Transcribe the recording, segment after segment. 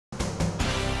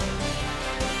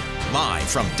Live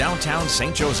from downtown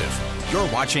St. Joseph, you're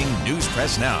watching News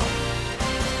Press Now.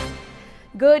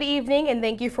 Good evening and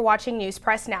thank you for watching News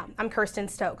Press Now. I'm Kirsten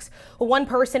Stokes. One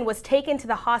person was taken to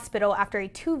the hospital after a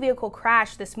two-vehicle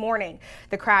crash this morning.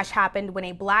 The crash happened when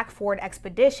a black Ford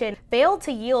Expedition failed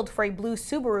to yield for a blue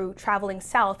Subaru traveling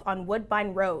south on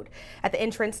Woodbine Road. At the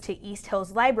entrance to East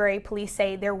Hills Library, police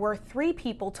say there were 3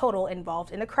 people total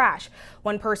involved in the crash.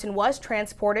 One person was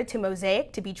transported to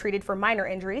Mosaic to be treated for minor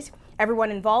injuries.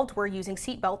 Everyone involved were using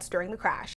seatbelts during the crash.